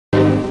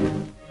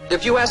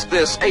If you ask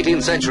this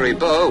 18th century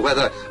beau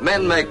whether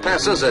men make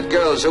passes at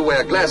girls who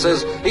wear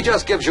glasses, he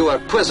just gives you a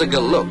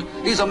quizzical look.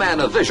 He's a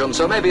man of vision,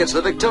 so maybe it's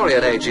the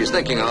Victorian age he's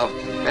thinking of.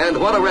 And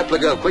what a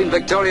replica of Queen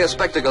Victoria's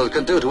spectacles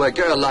can do to a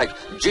girl like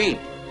Jean.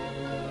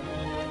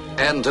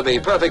 And to be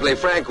perfectly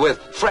frank with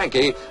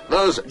Frankie,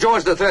 those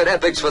George III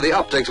epics for the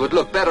optics would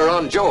look better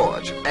on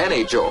George.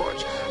 Any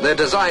George. They're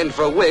designed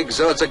for wigs,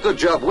 so it's a good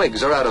job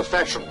wigs are out of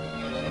fashion.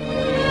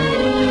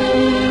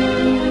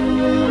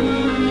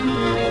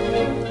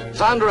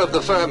 Founder of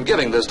the firm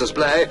giving this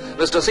display,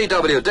 Mr.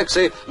 C.W.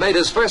 Dixey, made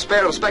his first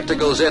pair of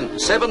spectacles in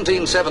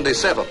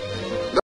 1777.